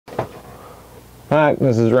Hi,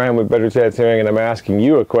 this is Ryan with Better Tattooing, and I'm asking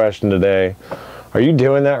you a question today. Are you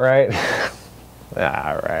doing that right?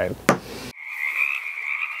 All right.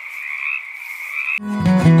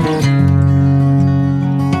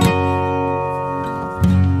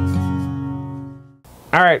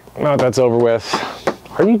 All right, now that that's over with,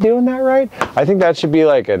 are you doing that right? I think that should be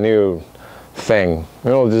like a new thing.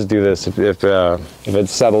 We'll just do this if it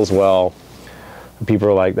settles well. People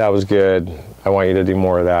are like, that was good. I want you to do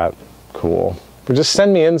more of that. Cool. But just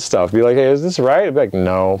send me in stuff. Be like, hey, is this right? I'd be like,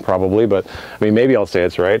 no, probably. But I mean, maybe I'll say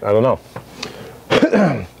it's right. I don't know.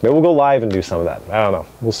 Maybe we'll go live and do some of that. I don't know.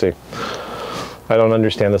 We'll see. I don't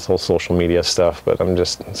understand this whole social media stuff, but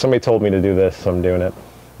somebody told me to do this, so I'm doing it.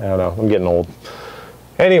 I don't know. I'm getting old.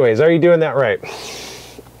 Anyways, are you doing that right?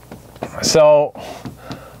 So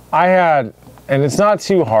and it's not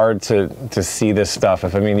too hard to see this stuff.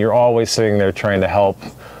 I mean, you're always sitting there trying to help,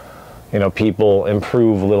 people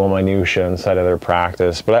improve little minutiae inside of their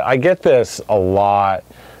practice. But I get this a lot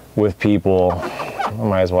with people. I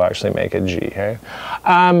might as well actually make a G, hey?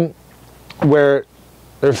 Where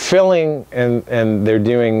they're filling and they're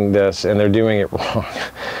doing this and they're doing it wrong.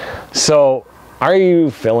 So are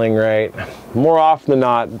you filling right? More often than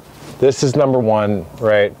not, this is number one,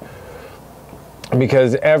 right?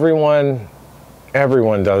 Because everyone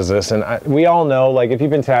does this, and we all know, like, if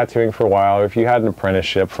you've been tattooing for a while, or if you had an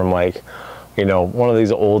apprenticeship from, like, one of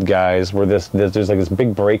these old guys where there's like this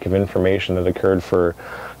big break of information that occurred for,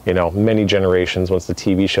 many generations once the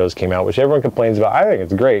TV shows came out, which everyone complains about. I think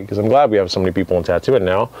it's great because I'm glad we have so many people in tattooing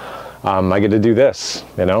now. I get to do this,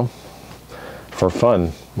 for fun,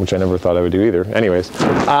 which I never thought I would do either. Anyways,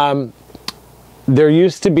 there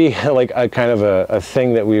used to be like a kind of a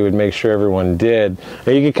thing that we would make sure everyone did.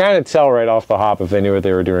 And you could kind of tell right off the hop if they knew what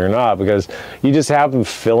they were doing or not, because you just have them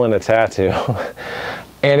fill in a tattoo.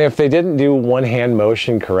 And if they didn't do one hand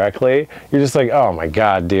motion correctly, you're just like, oh my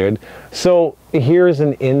God, dude. So here's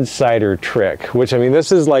an insider trick, which, I mean,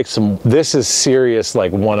 this is serious,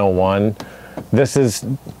 like 101.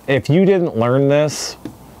 If you didn't learn this,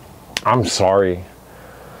 I'm sorry.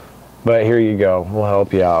 But here you go, we'll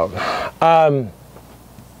help you out.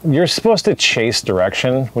 You're supposed to chase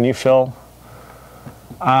direction when you fill.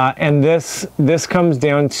 And this comes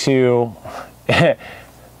down to,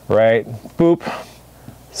 right, boop,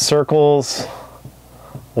 circles,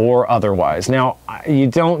 or otherwise. Now, you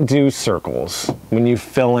don't do circles when you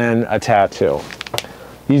fill in a tattoo.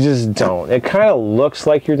 You just don't. It kind of looks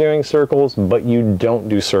like you're doing circles, but you don't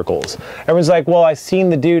do circles. Everyone's like, well, I seen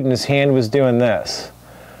the dude and his hand was doing this.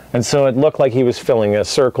 And so it looked like he was filling a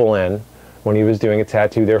circle in when he was doing a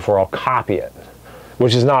tattoo, therefore I'll copy it,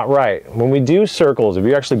 which is not right. When we do circles, if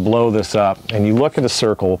you actually blow this up and you look at a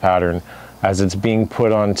circle pattern as it's being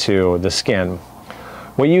put onto the skin,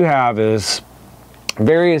 what you have is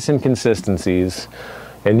various inconsistencies,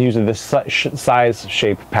 and usually the size,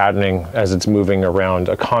 shape, patterning as it's moving around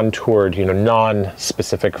a contoured,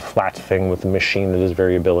 non-specific flat thing with a machine that has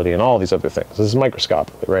variability and all these other things. This is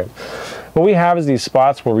microscopically, right? What we have is these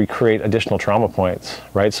spots where we create additional trauma points,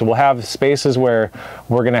 right? So we'll have spaces where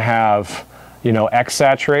we're gonna have, X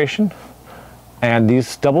saturation, and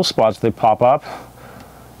these double spots, they pop up,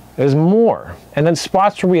 is more. And then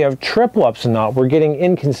spots where we have triple ups and not, we're getting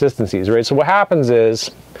inconsistencies, right? So what happens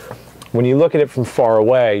is, when you look at it from far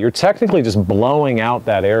away, you're technically just blowing out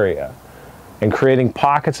that area and creating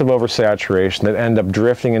pockets of oversaturation that end up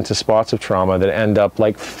drifting into spots of trauma that end up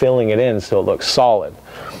like filling it in so it looks solid.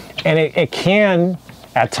 And it can,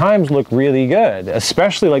 at times, look really good,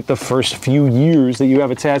 especially like the first few years that you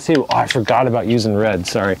have a tattoo. Oh, I forgot about using red,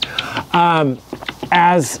 sorry.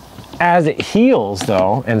 As it heals,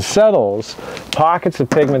 though, and settles, pockets of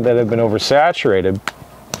pigment that have been oversaturated,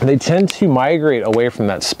 they tend to migrate away from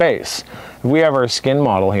that space. If we have our skin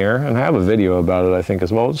model here, and I have a video about it, I think,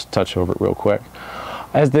 as well. I'll just touch over it real quick.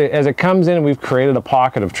 As it comes in and we've created a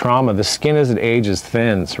pocket of trauma, the skin as it ages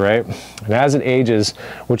thins, right? And as it ages,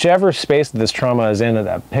 whichever space that this trauma is in,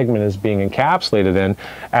 that pigment is being encapsulated in,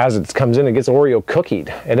 as it comes in, it gets Oreo cookied.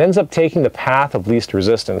 It ends up taking the path of least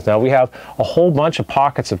resistance. Now we have a whole bunch of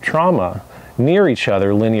pockets of trauma near each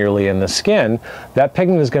other linearly in the skin. That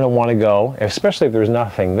pigment is going to want to go, especially if there's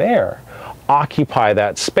nothing there, occupy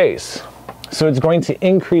that space. So it's going to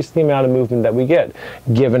increase the amount of movement that we get,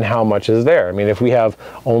 given how much is there. I mean, if we have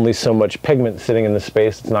only so much pigment sitting in the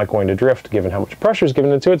space, it's not going to drift. Given how much pressure is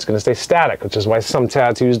given into it, it's going to stay static, which is why some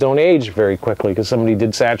tattoos don't age very quickly, because somebody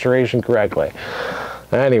did saturation correctly.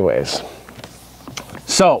 Anyways,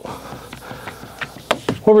 so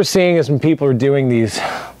what we're seeing is when people are doing these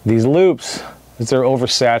loops, is they're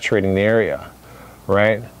oversaturating the area,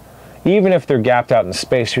 right? even if they're gapped out in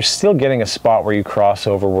space, you're still getting a spot where you cross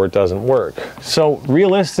over where it doesn't work. So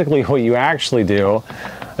realistically, what you actually do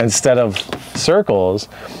instead of circles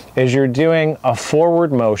is you're doing a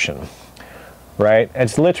forward motion, right?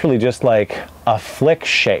 It's literally just like a flick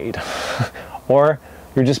shade, or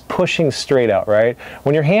you're just pushing straight out, right?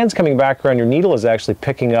 When your hand's coming back around, your needle is actually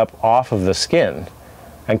picking up off of the skin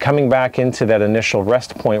and coming back into that initial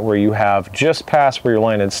rest point where you have just past where your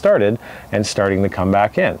line had started and starting to come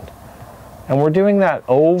back in. And we're doing that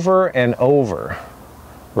over and over,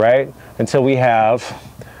 right? Until we have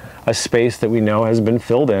a space that we know has been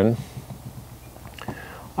filled in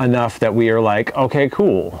enough that we are like, okay,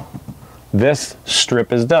 cool, this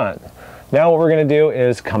strip is done. Now what we're gonna do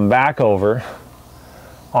is come back over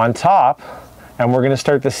on top, and we're gonna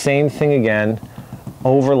start the same thing again,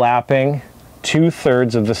 overlapping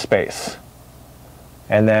 2/3 of the space.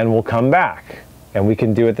 And then we'll come back, and we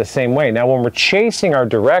can do it the same way. Now when we're chasing our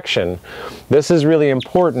direction, this is really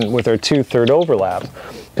important with our 2/3 overlap,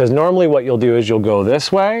 because normally what you'll do is you'll go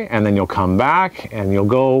this way, and then you'll come back, and you'll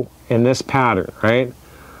go in this pattern, right?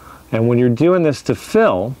 And when you're doing this to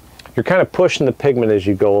fill, you're kind of pushing the pigment as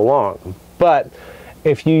you go along. But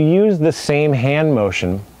if you use the same hand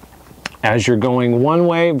motion as you're going one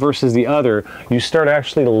way versus the other, you start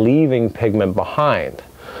actually leaving pigment behind.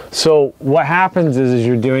 So what happens is, as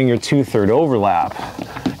you're doing your 2/3 overlap,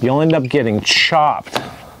 you'll end up getting chopped.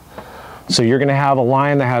 So you're gonna have a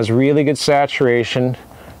line that has really good saturation.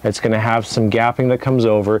 It's gonna have some gapping that comes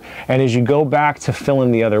over. And as you go back to fill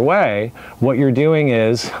in the other way, what you're doing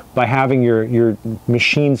is, by having your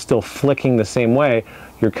machine still flicking the same way,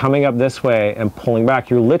 you're coming up this way and pulling back.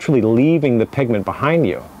 You're literally leaving the pigment behind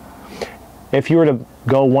you. If you were to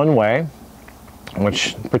go one way,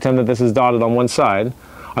 which pretend that this is dotted on one side,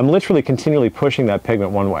 I'm literally continually pushing that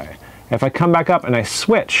pigment one way. If I come back up and I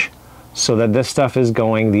switch so that this stuff is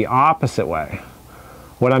going the opposite way,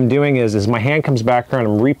 what I'm doing is my hand comes back around,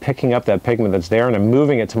 I'm re-picking up that pigment that's there, and I'm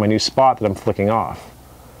moving it to my new spot that I'm flicking off.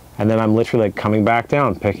 And then I'm literally like coming back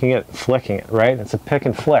down, picking it, flicking it, right? It's a pick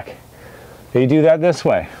and flick. You do that this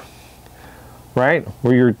way, right?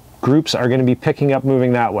 Where your groups are going to be picking up,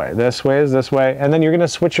 moving that way. This way is this way, and then you're going to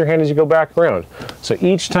switch your hand as you go back around. So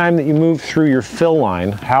each time that you move through your fill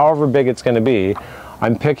line, however big it's going to be,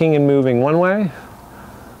 I'm picking and moving one way,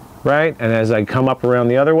 right? And as I come up around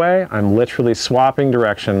the other way, I'm literally swapping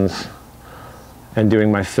directions and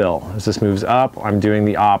doing my fill. As this moves up, I'm doing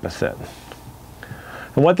the opposite.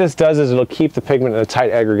 And what this does is it'll keep the pigment in a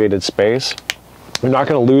tight aggregated space. You're not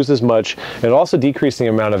going to lose as much. It'll also decrease the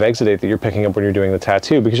amount of exudate that you're picking up when you're doing the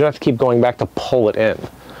tattoo, because you don't have to keep going back to pull it in.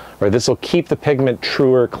 Or this will keep the pigment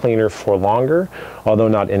truer, cleaner for longer, although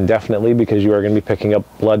not indefinitely, because you are going to be picking up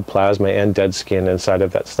blood, plasma, and dead skin inside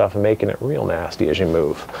of that stuff and making it real nasty as you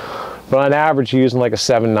move. But on average, you're using like a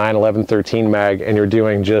 7, 9, 11, 13 mag, and you're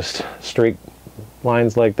doing just straight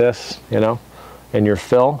lines like this, you know, in your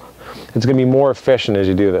fill. It's going to be more efficient as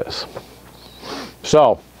you do this.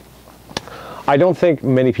 So I don't think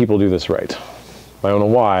many people do this right. I don't know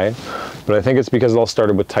why, but I think it's because it all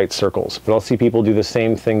started with tight circles. But I'll see people do the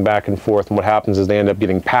same thing back and forth, and what happens is they end up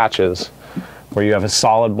getting patches where you have a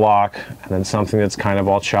solid block and then something that's kind of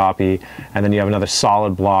all choppy, and then you have another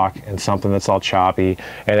solid block and something that's all choppy,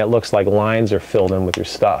 and it looks like lines are filled in with your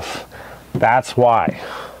stuff. That's why.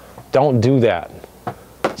 Don't do that.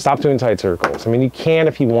 Stop doing tight circles. I mean, you can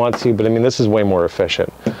if you want to, but I mean, this is way more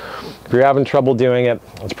efficient. If you're having trouble doing it,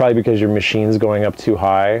 it's probably because your machine's going up too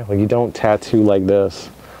high. Like, you don't tattoo like this.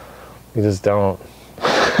 You just don't.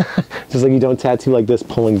 Just like you don't tattoo like this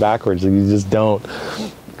pulling backwards. Like, you just don't.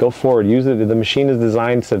 Go forward. Use it. The machine is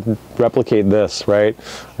designed to replicate this, right?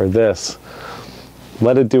 Or this.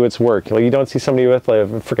 Let it do its work. Like, you don't see somebody with like a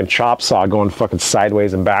freaking chop saw going fucking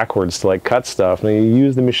sideways and backwards to like cut stuff. I mean, you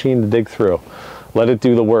use the machine to dig through. Let it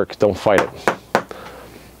do the work. Don't fight it.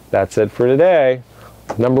 That's it for today.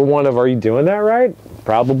 Number one of, are you doing that right?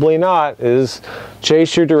 Probably not, is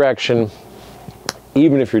chase your direction,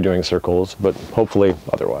 even if you're doing circles, but hopefully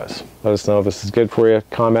otherwise. Let us know if this is good for you.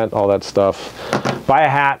 Comment, all that stuff. Buy a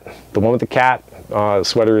hat, the one with the cat.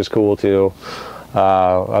 Sweater is cool too.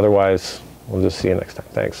 Otherwise, we'll just see you next time.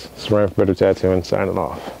 Thanks. This is Ryan from Better Tattooing, signing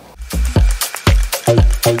off.